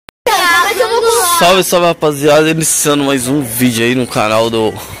Salve, salve, rapaziada. Iniciando mais um vídeo aí no canal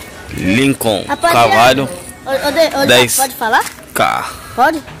do Lyncoln. Cavalo 10. Pode falar?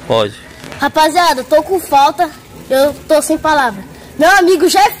 Pode? Pode. Rapaziada, tô com falta. Eu tô sem palavra. Meu amigo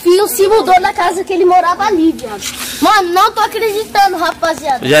Jefinho se mudou na casa que ele morava ali, viado. Mano, não tô acreditando,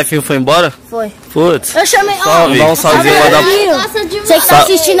 rapaziada. O Jefinho foi embora? Foi. Putz. Eu chamei... Salve. Dá um salve pra dar... Você que tá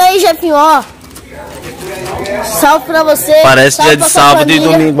assistindo aí, Jefinho, ó. Salve pra você. Parece salve dia de sábado e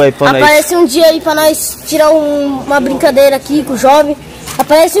domingo aí pra nós. Aparece um dia aí pra nós tirar uma brincadeira aqui com o jovem.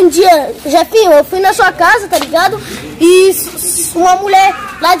 Aparece um dia, Jefinho, eu fui na sua casa, tá ligado? E uma mulher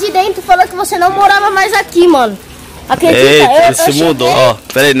lá de dentro falou que você não morava mais aqui, mano. Acredita? Eita, ele se mudou. Ó,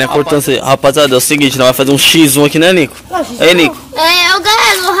 pera aí, não é importante. Rapaziada, é o seguinte, nós vamos fazer um X1 aqui, né, Nico? Ei, Nico. É, eu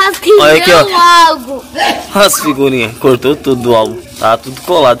ganhei o rasguinho. Olha aqui, ó. Algo. As figurinhas, cortou tudo do álbum. Tá tudo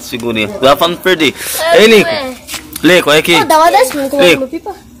colado as figurinhas. Dá pra não perder. Ei, Nico. Nico, olha aqui. Dá uma décima,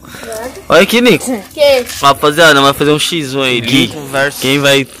 Nico. Olha aqui, Nico. Que? Rapaziada, vai fazer um X1 aí. Gui.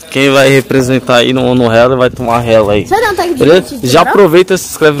 Quem vai representar aí no rela vai tomar rela aí. Beleza? Já aproveita, se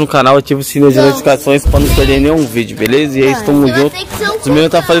inscreve no canal, ativa o sininho de notificações pra não perder nenhum vídeo, beleza? E aí, estamos juntos. Os meninos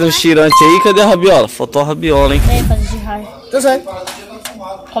tá fazendo um tirante aí. Cadê a rabiola? Faltou a rabiola, hein? É, fazer de raio. Tô zoando.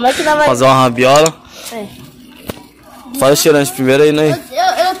 Como é que dá mais? Fazer uma rabiola. É. Faz o tirante primeiro aí, né?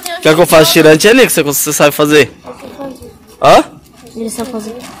 Eu tenho Quer que eu faça tirante? É, Nico, você sabe fazer? Hã? Ele sabe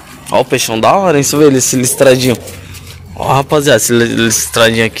fazer. Ó, o peixão da hora, hein? Você vê esse listradinho. Ó, rapaziada, esse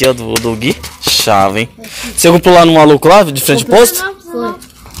listradinho aqui, ó, do Gui. Chave, hein? Você comprou lá no maluco lá, de frente ao posto?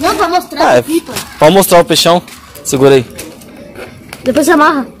 Não, pra mostrar. Pode mostrar o peixão. Segura aí. Depois você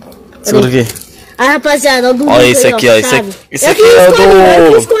amarra. Segura aqui. Aí, rapaziada, ó, ó, esse aqui, ó. Esse aqui é o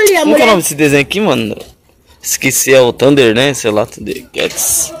do... Como que é o nome desse desenho aqui, mano? Esqueci, é o Thunder, né? Sei lá, Thunder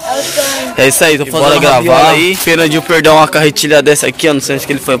Cats. É isso aí, tô bora gravar aí. Pena de eu perder uma carretilha dessa aqui, ó. Não sei onde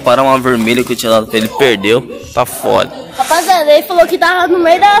que ele foi parar, uma vermelha que eu tinha dado pra ele, perdeu. Tá foda. Rapaziada, ele falou que tava no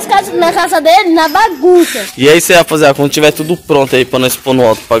meio das casas, na casa dele, na bagunça. E é isso aí, rapaziada. Quando tiver tudo pronto aí pra nós pôr no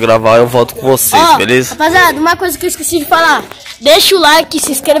alto pra gravar, eu volto com vocês, ó, beleza? Rapaziada, uma coisa que eu esqueci de falar. Deixa o like,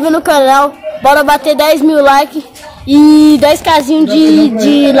 se inscreva no canal. Bora bater 10 mil likes e 10 casinhos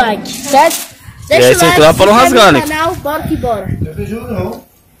de like, certo? Deixa o like, lá para não rasgar, né? Canal, bora que bora.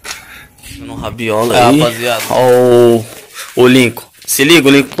 No rabiola aí, rapaziada. Ó, o Lyncoln. Se liga,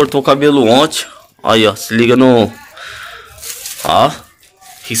 o Lyncoln cortou o cabelo ontem. Aí, ó, se liga no... Ó,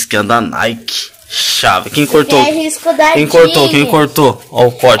 risquinha da Nike. Chave. Quem cortou? É risco da Quem cortou? Ó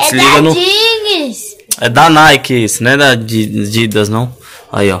o corte, se liga no... É da Nike isso, não é da Adidas, não.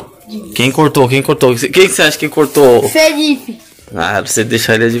 Aí, ó. Quem cortou? Quem você acha que cortou? Felipe. Ah, pra você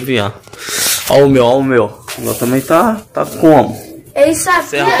deixar ele adivinhar. Ó o meu. O meu também tá como? Ele sabe.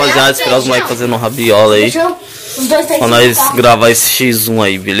 Você, rapaziada, esperar os moleques fazendo rabiola aí. Pra nós gravar esse X1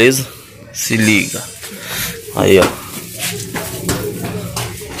 aí, beleza? Se liga. Aí, ó.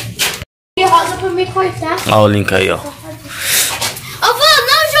 E rosa pra me cortar. Ó o link aí, ó. Ô, vó,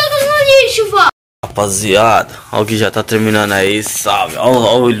 não joga no lixo, vó. Rapaziada, ó o Gui já tá terminando aí, sabe? Ó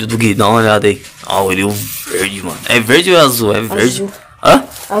o olho do Gui, dá uma olhada aí. Ó o olho verde, mano. É verde ou é azul? É verde. Azul. Hã?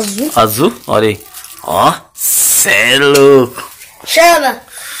 Azul. Azul? Olha aí. Ó, cê é louco. Chama.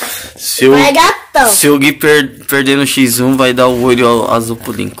 Vai, gatão. Se o Gui perder no X1, vai dar o olho azul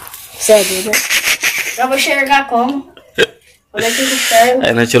pro Lyncoln. Sério, né? Eu vou enxergar como. Olha aqui que enxerga.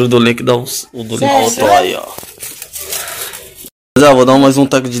 Aí nós tiramos do Lyncoln e dá o do Lyncoln aí, ó. Vou dar mais um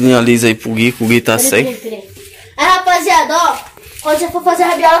taco de linha lisa aí pro Gui, que o Gui tá sem. Aí, rapaziada, ó. Quando você for fazer a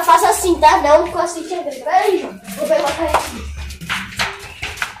rabiola, faça assim, tá? Não ficou assim, chega. Peraí, João. Vou pegar a carretinha.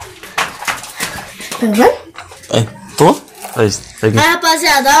 Tá vendo? É, tô? Aí,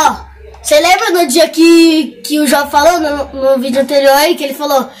 rapaziada, ó. Você lembra no dia que o João falou no vídeo anterior aí, que ele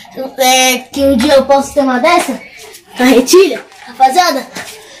falou que um dia eu posso ter uma dessa? Carretilha? Rapaziada,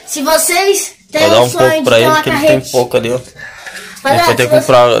 se vocês têm um sonho pouco de pra ter ele, uma que ele carretilha... tem pouco ali, ó. Vai ter que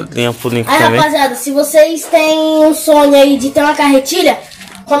comprar linha pro Lyncoln também. Rapaziada, se vocês têm um sonho aí de ter uma carretilha,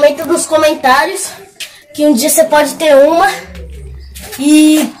 comenta nos comentários que um dia você pode ter uma.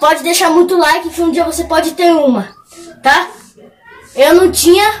 E pode deixar muito like que um dia você pode ter uma, tá? Eu não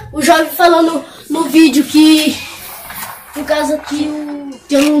tinha, o jovem falando no vídeo que por causa que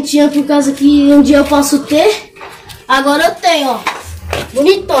eu não tinha, por causa que um dia eu posso ter. Agora eu tenho, ó.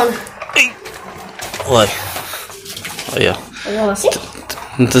 Bonitona. Olha. Aí, ó. Olha assim?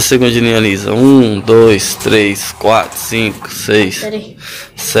 30 segundos de linha lisa. 1, 2, 3, 4, 5, 6,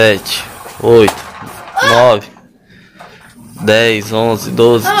 7, 8, 9, 10, 11,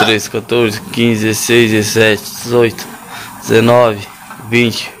 12, 13, 14, 15, 16, 17, 18, 19,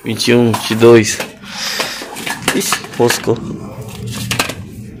 20, 21, 22. Ixi, roscou.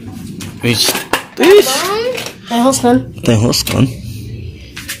 23, Ixi. Tá enroscando. Tá enroscando.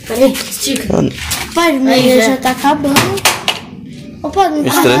 Peraí, estica. Pai, mas já tá acabando. Opa, não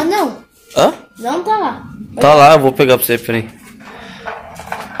tá lá não. Hã? Não tá lá. Tá lá, eu vou pegar pra você, peraí.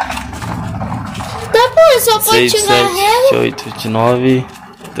 Tá bom, só pode 6, tirar 7, ela. 8, 29,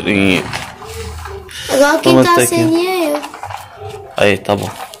 30. Agora quem Toma tá até sem aqui. é eu. Aí, tá bom.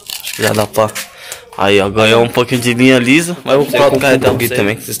 Acho que já dá pra... Aí, ó, ganhou um pouquinho de linha lisa. Mas eu vou colocar o carretão aqui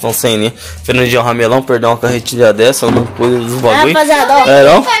também, que vocês estão sem linha. Fernandinho Ramelão, perdeu uma carretilha dessa, eu não pude dos bagulho. Rapaziada, ó. É,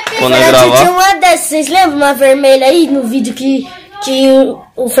 não? Quando eu Fernandinho tinha gravar. uma dessas, vocês lembram? Uma vermelha aí no vídeo que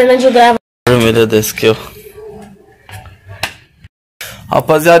o Fernandinho grava. Vermelha dessa aqui, ó.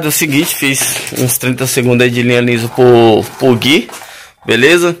 Rapaziada, é o seguinte, fiz uns 30 segundos aí de linha lisa pro Gui.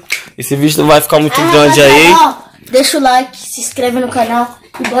 Beleza? Esse vídeo não vai ficar muito grande aí. Ó, deixa o like, se inscreve no canal.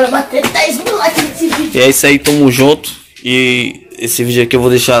 E bora bater 10 mil likes nesse vídeo. E é isso aí, tamo junto. E esse vídeo aqui eu vou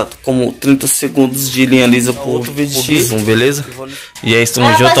deixar como 30 segundos de linha lisa pro outro vídeo X, beleza? E é isso,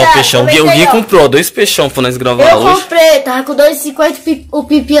 tamo junto, ó, o peixão. O Gui comprou 2 peixão pra nós gravar eu hoje. comprei, tava com 2,50, o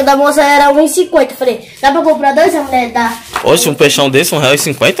pipinha da moça era 1,50. Falei, dá pra comprar 2? A mulher dá. Oxe, um peixão desse,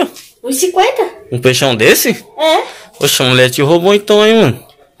 R$1,50? 1,50? Um peixão desse? É. Oxe, a mulher te roubou então, hein, mano?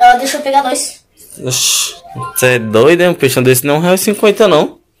 Ela deixou eu pegar 2. Oxe, você é doido, hein? Um peixão desse não é R$1,50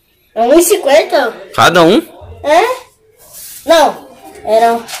 não. É 1,50? Cada um? É? Não,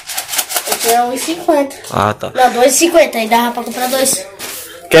 era 1,50. Ah, tá. Não, 2,50, aí dava pra comprar 2.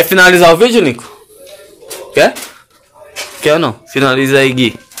 Quer finalizar o vídeo, Lyncoln? Quer? Quer ou não? Finaliza aí,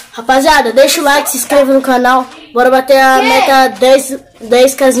 Gui. Rapaziada, deixa o like, se inscreve no canal. Bora bater a meta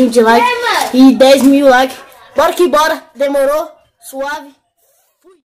 10 casinhas de like e 10 mil likes. Bora que bora, demorou, suave.